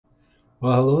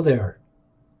Well, hello there.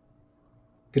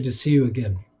 Good to see you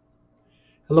again.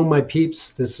 Hello, my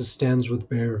peeps. This is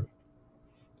Standswithbear.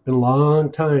 It's been a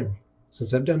long time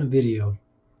since I've done a video.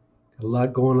 Got a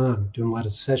lot going on. Doing a lot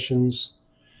of sessions,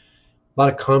 a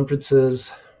lot of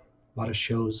conferences, a lot of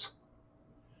shows.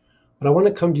 But I want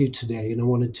to come to you today and I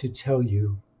wanted to tell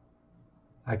you,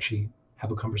 actually have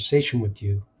a conversation with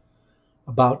you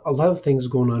about a lot of things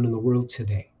going on in the world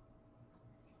today.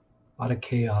 A lot of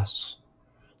chaos.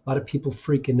 A lot of people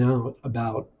freaking out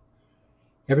about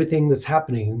everything that's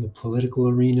happening in the political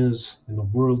arenas, in the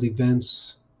world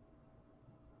events.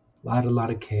 A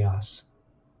lot of chaos.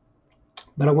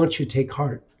 But I want you to take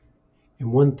heart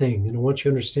in one thing, and I want you to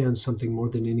understand something more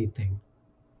than anything.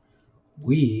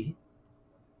 We,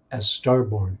 as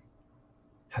Starborn,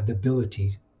 have the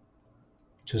ability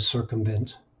to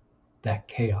circumvent that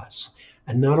chaos.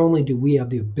 And not only do we have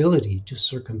the ability to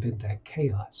circumvent that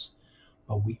chaos,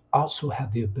 but we also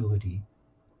have the ability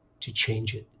to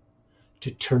change it,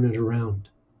 to turn it around.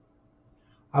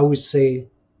 I always say,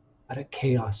 out of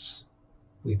chaos,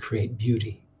 we create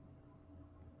beauty.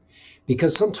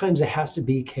 Because sometimes it has to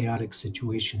be chaotic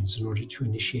situations in order to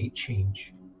initiate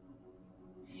change.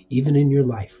 Even in your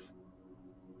life.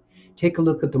 Take a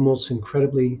look at the most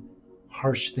incredibly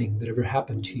harsh thing that ever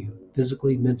happened to you,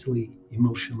 physically, mentally,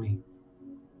 emotionally,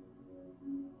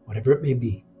 whatever it may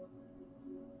be.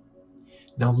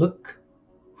 Now look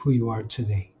who you are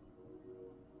today.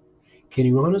 Can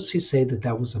you honestly say that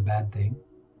that was a bad thing?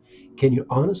 Can you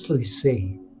honestly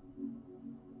say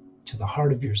to the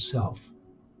heart of yourself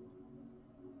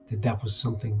that that was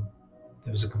something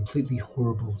that was a completely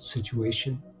horrible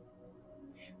situation?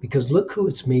 Because look who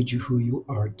it's made you who you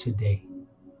are today.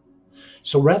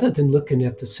 So rather than looking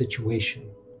at the situation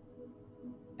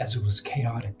as it was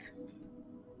chaotic,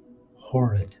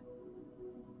 horrid,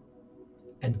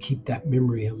 and keep that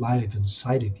memory alive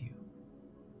inside of you,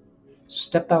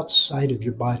 step outside of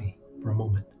your body for a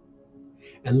moment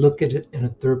and look at it in a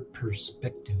third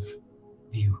perspective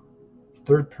view,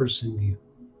 third person view.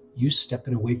 You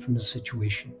stepping away from the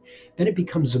situation. Then it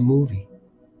becomes a movie.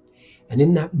 And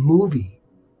in that movie,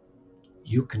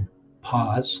 you can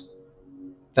pause,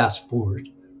 fast forward,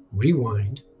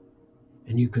 rewind,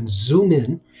 and you can zoom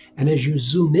in. And as you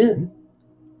zoom in,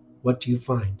 what do you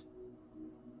find?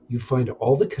 You find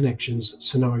all the connections,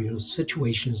 scenarios,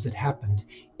 situations that happened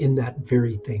in that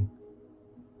very thing.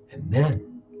 And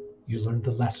then you learn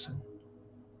the lesson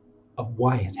of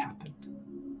why it happened.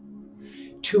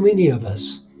 Too many of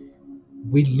us,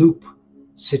 we loop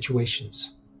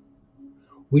situations.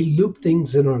 We loop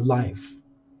things in our life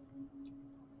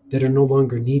that are no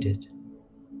longer needed.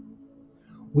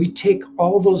 We take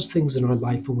all those things in our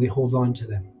life and we hold on to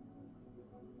them,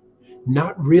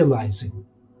 not realizing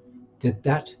that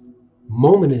that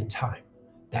moment in time,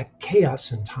 that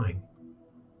chaos in time,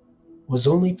 was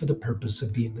only for the purpose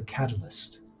of being the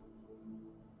catalyst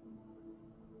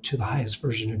to the highest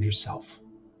version of yourself.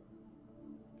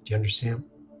 Do you understand?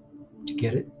 Do you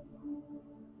get it?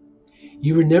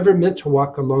 You were never meant to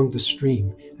walk along the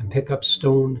stream and pick up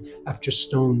stone after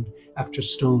stone after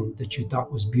stone that you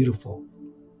thought was beautiful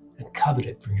and covet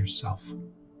it for yourself.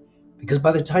 Because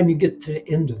by the time you get to the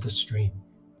end of the stream,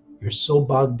 you're so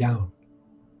bogged down,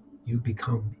 you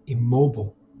become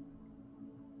immobile.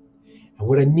 And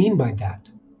what I mean by that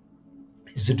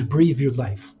is the debris of your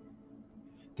life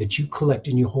that you collect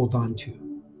and you hold on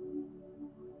to.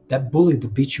 That bully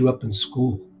that beat you up in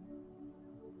school.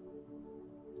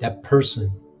 That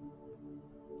person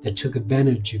that took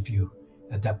advantage of you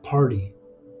at that party.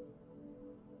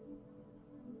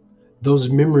 Those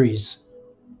memories,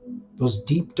 those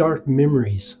deep, dark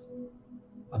memories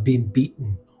of being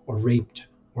beaten or raped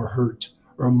or hurt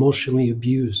or emotionally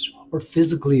abused or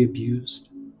physically abused.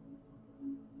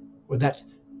 Or that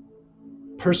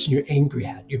person you're angry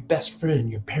at, your best friend,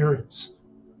 your parents,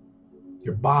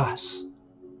 your boss.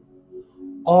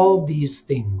 All these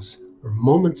things are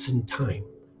moments in time,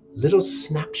 little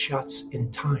snapshots in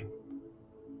time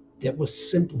that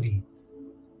was simply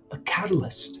a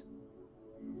catalyst.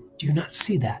 Do you not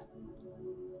see that?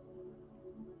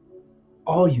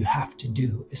 All you have to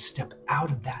do is step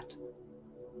out of that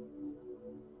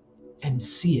and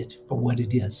see it for what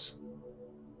it is.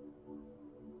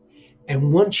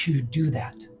 And once you do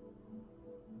that,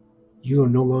 you are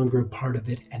no longer a part of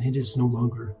it and it is no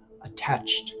longer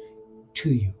attached to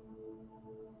you.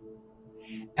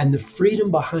 And the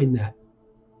freedom behind that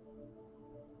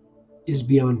is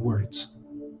beyond words.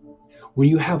 When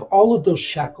you have all of those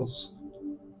shackles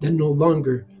that no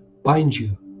longer bind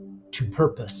you to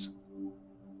purpose,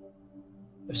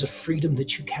 there's a freedom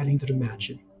that you can't even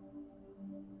imagine.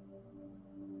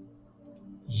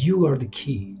 You are the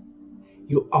key.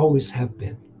 You always have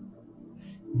been.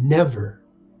 Never,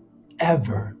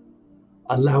 ever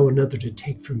allow another to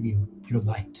take from you your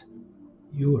light.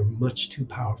 You are much too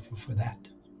powerful for that.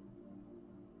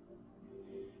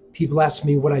 People ask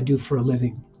me what I do for a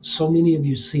living. So many of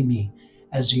you see me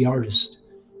as the artist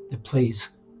that plays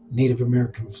Native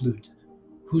American flute,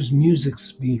 whose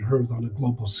music's being heard on a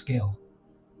global scale.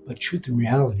 But truth and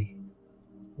reality,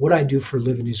 what I do for a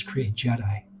living is create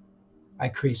Jedi. I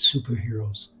create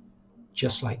superheroes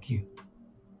just like you.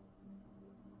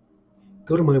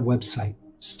 Go to my website,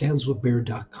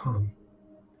 Standswithbear.com.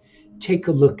 Take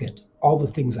a look at all the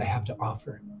things I have to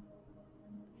offer.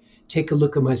 Take a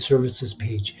look at my services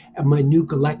page and my new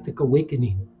Galactic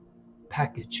Awakening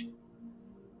package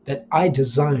that I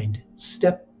designed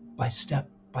step by step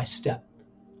by step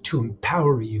to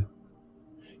empower you,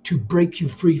 to break you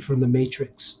free from the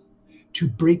matrix, to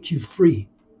break you free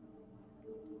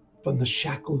from the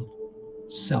shackled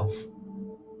self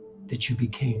that you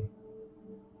became.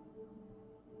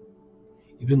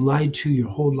 You've been lied to your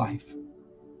whole life.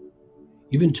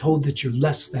 You've been told that you're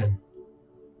less than,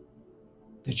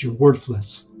 that you're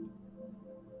worthless.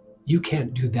 You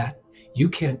can't do that. You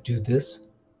can't do this.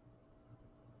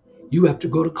 You have to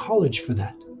go to college for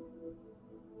that.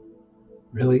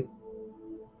 Really?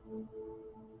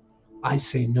 I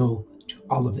say no to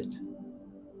all of it.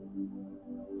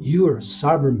 You are a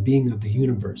sovereign being of the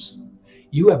universe.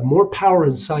 You have more power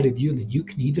inside of you than you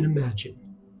can even imagine.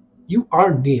 You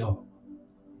are Neo.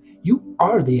 You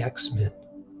are the X-Men.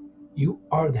 You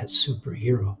are that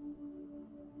superhero.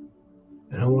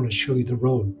 And I want to show you the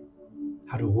road,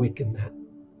 how to awaken that.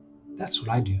 That's what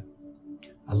I do.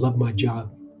 I love my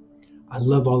job. I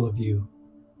love all of you.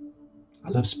 I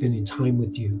love spending time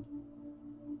with you.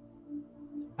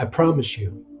 I promise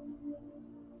you,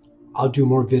 I'll do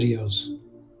more videos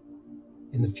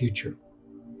in the future.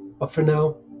 But for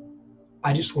now,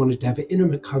 I just wanted to have an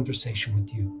intimate conversation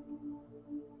with you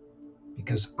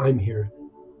because I'm here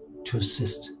to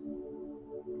assist.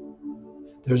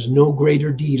 There's no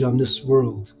greater deed on this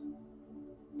world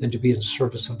than to be in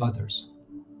service of others.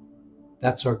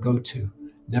 That's our go-to.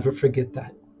 Never forget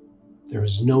that. There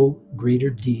is no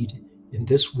greater deed in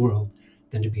this world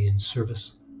than to be in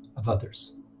service of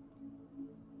others.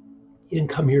 You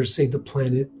didn't come here to save the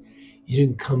planet. You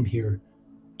didn't come here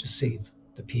to save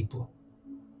the people.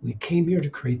 We came here to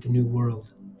create the new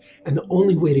world. And the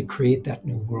only way to create that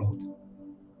new world,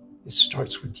 it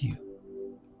starts with you.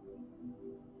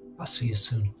 I'll see you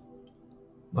soon.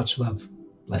 Much love.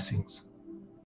 Blessings.